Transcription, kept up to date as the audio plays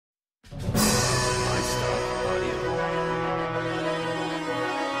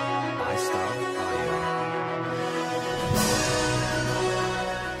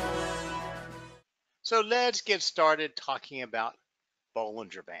So let's get started talking about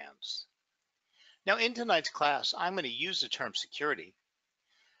Bollinger Bands. Now in tonight's class, I'm going to use the term security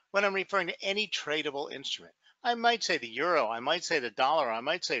when I'm referring to any tradable instrument. I might say the euro, I might say the dollar, I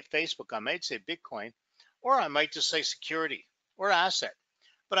might say Facebook, I might say Bitcoin, or I might just say security or asset.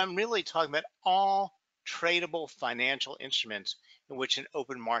 But I'm really talking about all tradable financial instruments in which an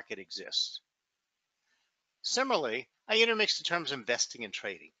open market exists. Similarly, I intermix the terms investing and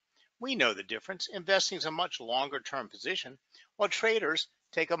trading. We know the difference. Investing is a much longer term position, while traders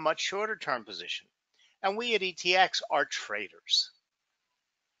take a much shorter term position. And we at ETFs are traders.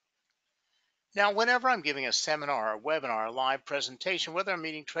 Now, whenever I'm giving a seminar, a webinar, a live presentation, whether I'm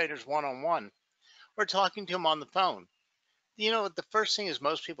meeting traders one-on-one or talking to them on the phone, the first thing is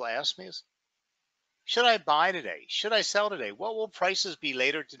most people ask me is, should I buy today? Should I sell today? What will prices be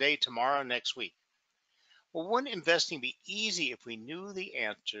later today, tomorrow, next week? Well, wouldn't investing be easy if we knew the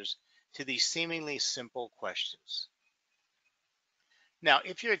answers to these seemingly simple questions? Now,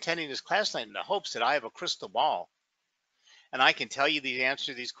 if you're attending this class tonight in the hopes that I have a crystal ball and I can tell you the answer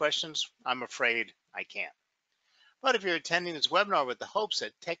to these questions, I'm afraid I can't. But if you're attending this webinar with the hopes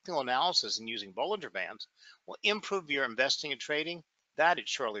that technical analysis and using Bollinger Bands will improve your investing and trading, that it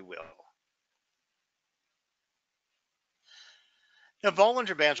surely will. Now,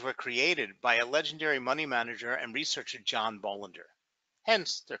 Bollinger Bands were created by a legendary money manager and researcher, John Bollinger.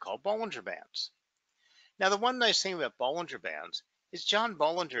 Hence, they're called Bollinger Bands. Now, the one nice thing about Bollinger Bands is John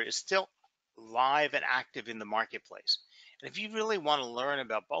Bollinger is still live and active in the marketplace. And if you really want to learn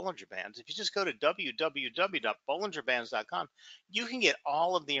about Bollinger Bands, if you just go to www.bollingerbands.com, you can get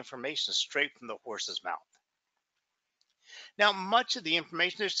all of the information straight from the horse's mouth. Now, much of the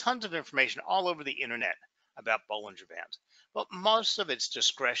information, there's tons of information all over the internet about Bollinger Bands, but most of it's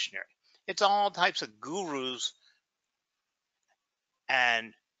discretionary. It's all types of gurus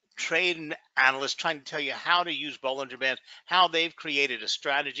and trade analysts trying to tell you how to use Bollinger Bands, how they've created a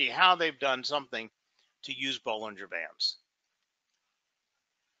strategy, how they've done something to use Bollinger Bands.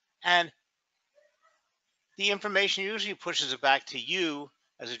 And the information usually pushes it back to you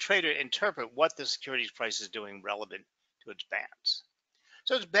as a trader to interpret what the securities price is doing relevant to its bands.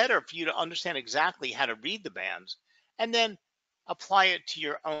 So it's better for you to understand exactly how to read the bands and then apply it to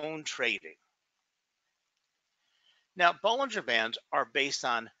your own trading. Now, Bollinger Bands are based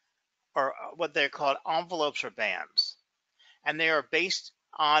on, or what they're called, envelopes or bands. And they are based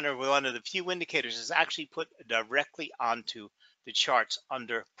on, or one of the few indicators is actually put directly onto the charts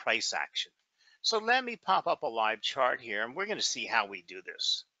under price action. So let me pop up a live chart here, and we're going to see how we do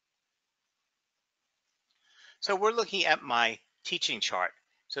this. So we're looking at my teaching chart.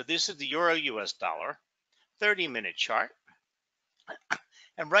 So this is the Euro US dollar 30-minute chart.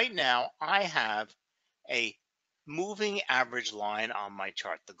 And right now I have a moving average line on my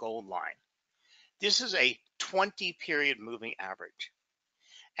chart, the gold line. This is a 20-period moving average,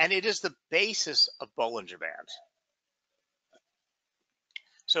 and it is the basis of Bollinger Bands.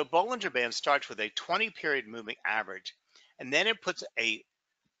 So Bollinger Bands starts with a 20-period moving average, and then it puts a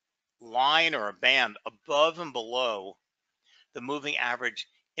line or a band above and below the moving average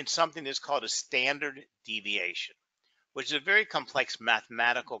in something that's called a standard deviation, which is a very complex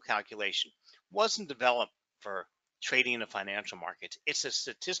mathematical calculation. It wasn't developed for trading in the financial markets. It's a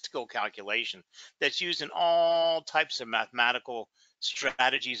statistical calculation that's used in all types of mathematical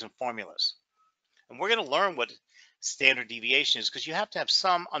strategies and formulas. And we're going to learn what standard deviation is, because you have to have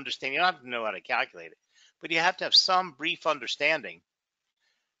some understanding. You don't have to know how to calculate it, but you have to have some brief understanding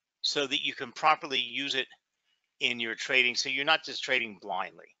so that you can properly use it in your trading, so you're not just trading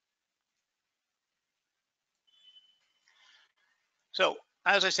blindly. So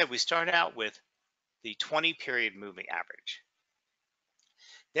as I said, we start out with the 20-period moving average.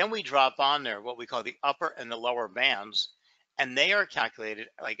 Then we drop on there what we call the upper and the lower bands, and they are calculated,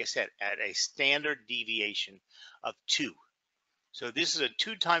 like I said, at a standard deviation of 2. So this is a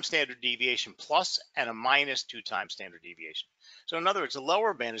 2 times standard deviation plus and a minus 2 times standard deviation. So in other words, the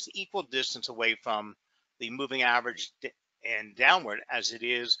lower band is equal distance away from the moving average and downward as it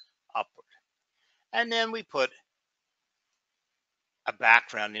is upward. And then we put a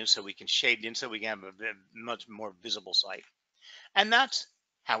background in so we can shade in so we can have a much more visible sight. And that's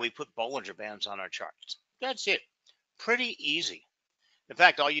how we put Bollinger Bands on our charts. That's it. Pretty easy. In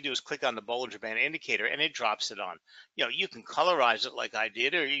fact, all you do is click on the Bollinger Band indicator and it drops it on. You can colorize it like I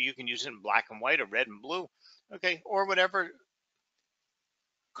did, or you can use it in black and white or red and blue, okay, or whatever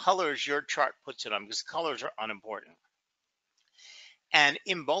colors your chart puts it on, because colors are unimportant. And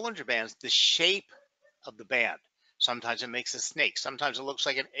in Bollinger Bands, the shape of the band, sometimes it makes a snake, sometimes it looks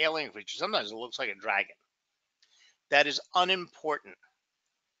like an alien creature, sometimes it looks like a dragon. That is unimportant.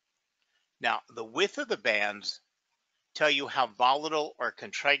 Now, the width of the bands tell you how volatile or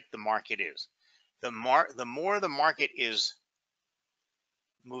contrite the market is. The more the market is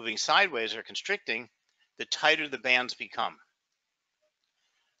moving sideways or constricting, the tighter the bands become.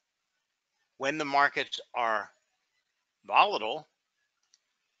 When the markets are volatile,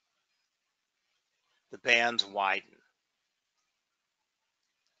 the bands widen.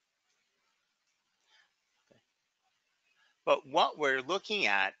 But what we're looking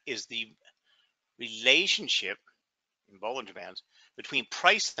at is the relationship in Bollinger Bands between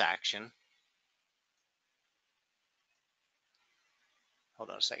price action. Hold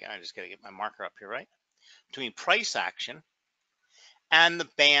on a second. I just got to get my marker up here, right? Between price action and the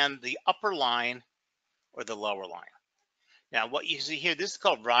band, the upper line or the lower line. Now, what you see here, this is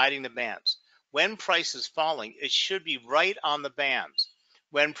called riding the bands. When price is falling, it should be right on the bands.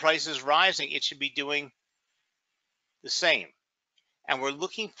 When price is rising, it should be doing the same. And we're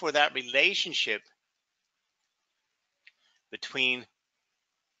looking for that relationship between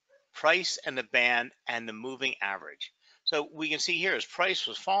price and the band and the moving average. So we can see here as price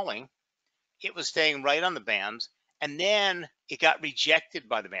was falling, it was staying right on the bands, and then it got rejected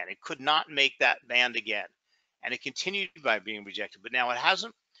by the band. It could not make that band again, and it continued by being rejected. But now it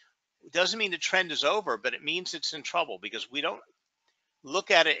doesn't mean the trend is over, but it means it's in trouble, because we don't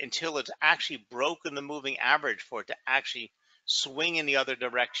look at it until it's actually broken the moving average for it to actually swing in the other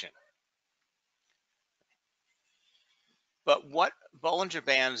direction. But what Bollinger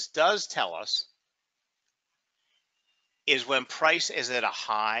Bands does tell us is when price is at a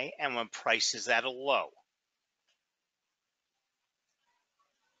high and when price is at a low.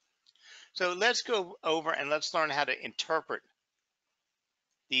 So let's go over and let's learn how to interpret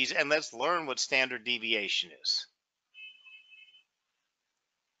these, and let's learn what standard deviation is.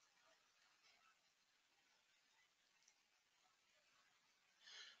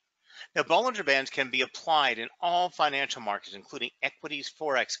 Now, Bollinger Bands can be applied in all financial markets, including equities,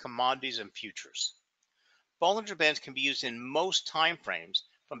 forex, commodities, and futures. Bollinger Bands can be used in most time frames,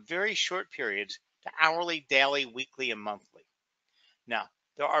 from very short periods to hourly, daily, weekly, and monthly. Now,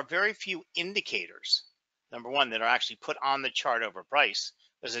 there are very few indicators, number one, that are actually put on the chart over price,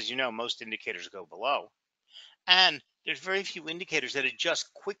 because as you know, most indicators go below. And there's very few indicators that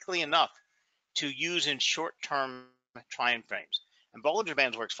adjust quickly enough to use in short-term time frames. And Bollinger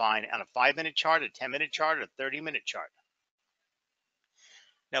Bands works fine on a 5-minute chart, a 10-minute chart, a 30-minute chart.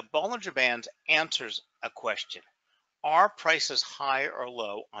 Now, Bollinger Bands answers a question: are prices high or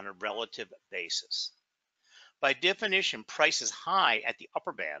low on a relative basis? By definition, price is high at the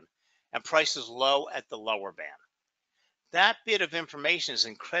upper band and price is low at the lower band. That bit of information is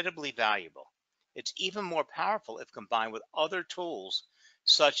incredibly valuable. It's even more powerful if combined with other tools,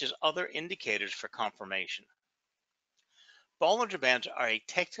 such as other indicators for confirmation. Bollinger Bands are a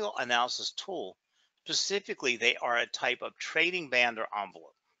technical analysis tool. Specifically, they are a type of trading band or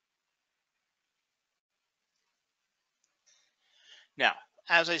envelope. Now,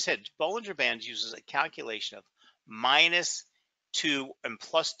 as I said, Bollinger Bands uses a calculation of -2 and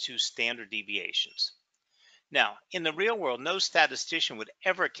 +2 standard deviations. Now, in the real world, no statistician would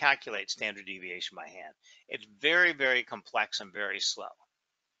ever calculate standard deviation by hand. It's very, very complex and very slow.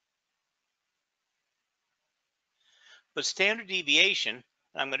 But standard deviation,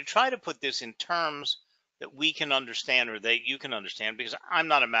 and I'm going to try to put this in terms that we can understand or that you can understand, because I'm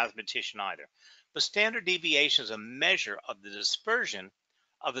not a mathematician either. But standard deviation is a measure of the dispersion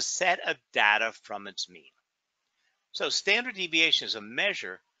of a set of data from its mean. So standard deviation is a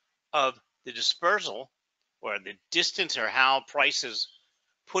measure of the dispersal, or the distance, or how price is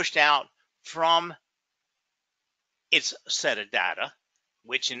pushed out from its set of data,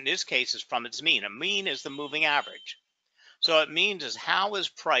 which in this case is from its mean. A mean is the moving average. So it means is how is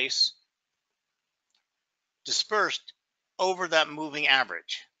price dispersed over that moving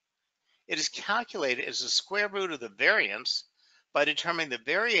average. It is calculated as the square root of the variance by determining the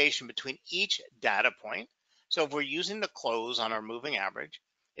variation between each data point. So if we're using the close on our moving average,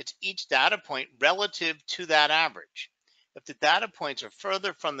 it's each data point relative to that average. If the data points are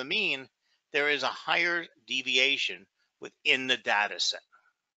further from the mean, there is a higher deviation within the data set.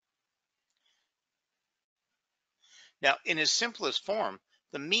 Now, in its simplest form,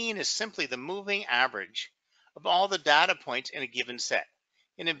 the mean is simply the moving average of all the data points in a given set.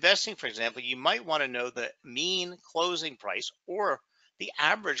 In investing, for example, you might want to know the mean closing price or the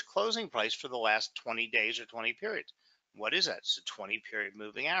average closing price for the last 20 days or 20 periods. What is that? It's a 20-period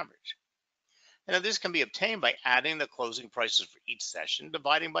moving average. And now this can be obtained by adding the closing prices for each session,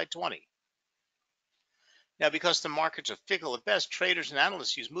 dividing by 20. Now, because the markets are fickle at best, traders and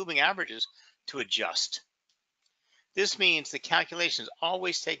analysts use moving averages to adjust. This means the calculation is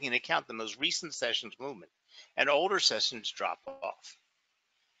always taking into account the most recent session's movement, and older sessions drop off.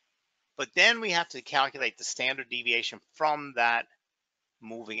 But then we have to calculate the standard deviation from that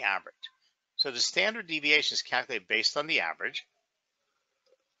moving average. So the standard deviation is calculated based on the average.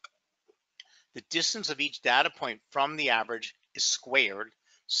 The distance of each data point from the average is squared,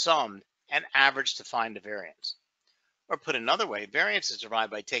 summed, and averaged to find the variance. Or put another way, variance is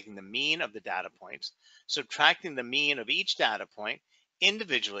derived by taking the mean of the data points, subtracting the mean of each data point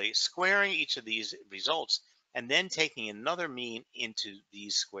individually, squaring each of these results, and then taking another mean into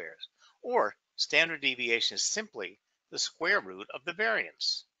these squares. Or standard deviation is simply the square root of the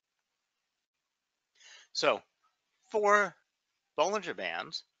variance. So for Bollinger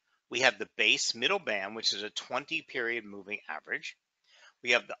Bands, we have the base middle band, which is a 20 period moving average.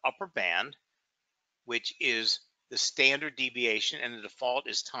 We have the upper band, which is the standard deviation, and the default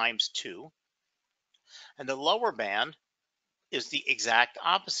is times 2. And the lower band is the exact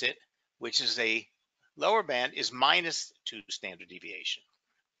opposite, which is a lower band is minus 2 standard deviation.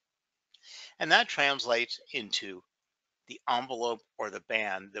 And that translates into the envelope or the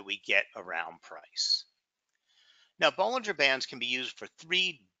band that we get around price. Now, Bollinger Bands can be used for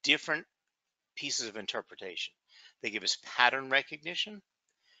 3 different pieces of interpretation. They give us pattern recognition,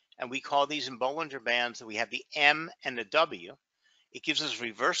 and we call these in Bollinger Bands that we have the M and the W. It gives us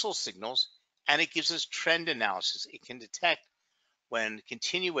reversal signals, and it gives us trend analysis. It can detect when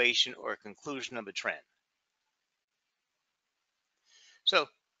continuation or conclusion of a trend. So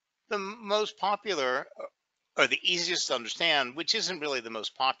the most popular or the easiest to understand, which isn't really the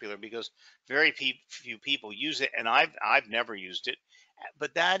most popular because very few people use it, and I've never used it,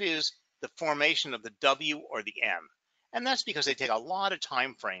 but that is the formation of the W or the M. And that's because they take a lot of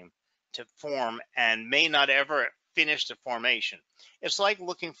time frame to form and may not ever finish the formation. It's like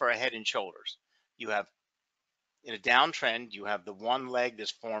looking for a head and shoulders. You have, in a downtrend, you have the one leg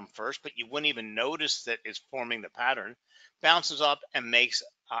that's formed first, but you wouldn't even notice that it's forming the pattern, bounces up and makes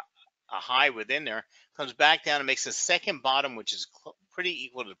a high within there, comes back down and makes a second bottom, which is pretty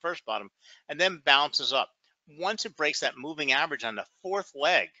equal to the first bottom, and then bounces up. Once it breaks that moving average on the fourth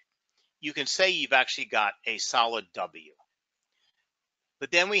leg, you can say you've actually got a solid W.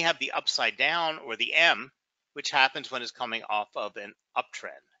 But then we have the upside down or the M, which happens when it's coming off of an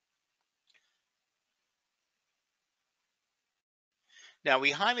uptrend. Now,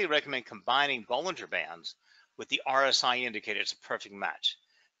 we highly recommend combining Bollinger Bands with the RSI indicator. It's a perfect match.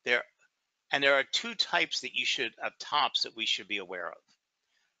 There are 2 types that you should of tops that we should be aware of.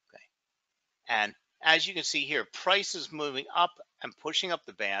 Okay. And as you can see here, price is moving up and pushing up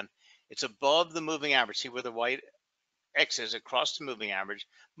the band. It's above the moving average. See where the white X is across the moving average,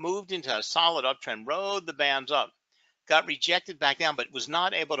 moved into a solid uptrend, rode the bands up, got rejected back down, but was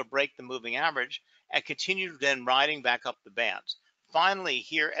not able to break the moving average and continued then riding back up the bands. Finally,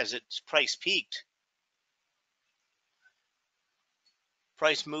 here as its price peaked,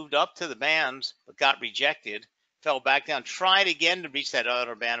 price moved up to the bands, but got rejected, fell back down, tried again to reach that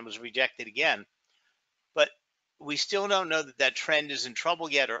other band and was rejected again. But we still don't know that that trend is in trouble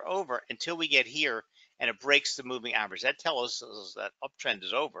yet or over until we get here and it breaks the moving average. That tells us that uptrend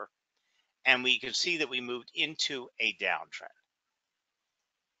is over. And we can see that we moved into a downtrend.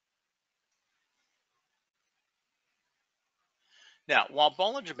 Now, while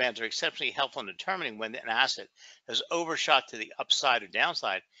Bollinger Bands are exceptionally helpful in determining when an asset has overshot to the upside or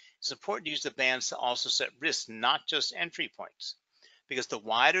downside, it's important to use the bands to also set risks, not just entry points. Because the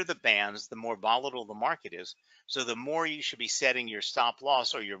wider the bands, the more volatile the market is. So the more you should be setting your stop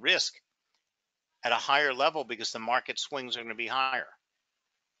loss or your risk at a higher level because the market swings are going to be higher.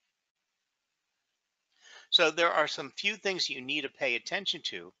 So there are some few things you need to pay attention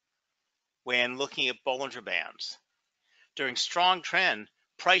to when looking at Bollinger Bands. During strong trend,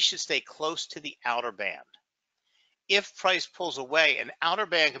 price should stay close to the outer band. If price pulls away, an outer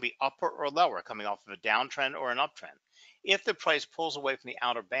band can be upper or lower, coming off of a downtrend or an uptrend. If the price pulls away from the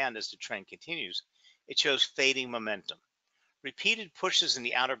outer band as the trend continues, it shows fading momentum. Repeated pushes in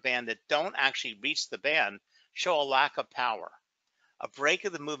the outer band that don't actually reach the band show a lack of power. A break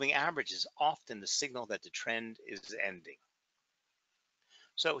of the moving average is often the signal that the trend is ending.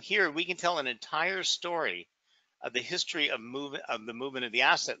 So here we can tell an entire story of the history of the movement of the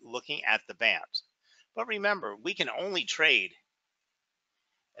asset looking at the bands. But remember, we can only trade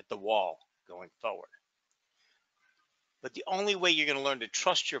at the wall going forward. But the only way you're going to learn to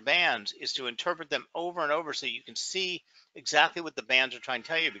trust your bands is to interpret them over and over so you can see exactly what the bands are trying to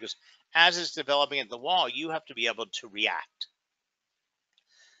tell you, because as it's developing at the wall, you have to be able to react.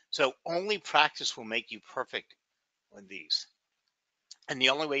 So only practice will make you perfect with these. And the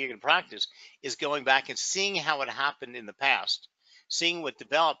only way you can practice is going back and seeing how it happened in the past, seeing what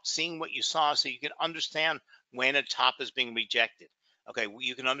developed, seeing what you saw, so you can understand when a top is being rejected. Okay,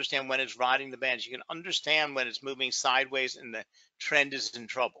 you can understand when it's riding the bands. You can understand when it's moving sideways and the trend is in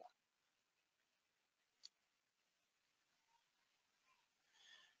trouble.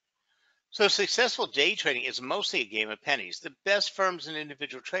 So successful day trading is mostly a game of pennies. The best firms and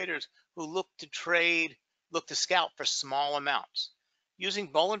individual traders who look to scalp for small amounts.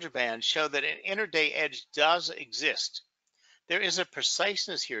 Using Bollinger Bands show that an intraday edge does exist. There is a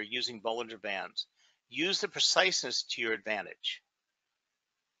preciseness here using Bollinger Bands. Use the preciseness to your advantage.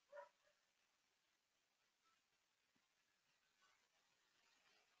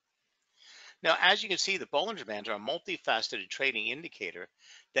 Now, as you can see, the Bollinger Bands are a multifaceted trading indicator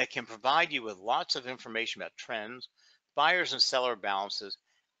that can provide you with lots of information about trends, buyers and seller balances,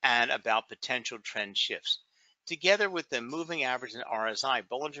 and about potential trend shifts. Together with the moving average and RSI,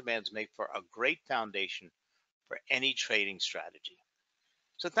 Bollinger Bands make for a great foundation for any trading strategy.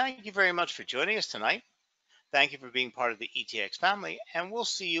 So thank you very much for joining us tonight. Thank you for being part of the ETX family, and we'll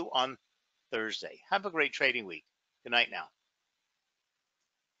see you on Thursday. Have a great trading week. Good night now.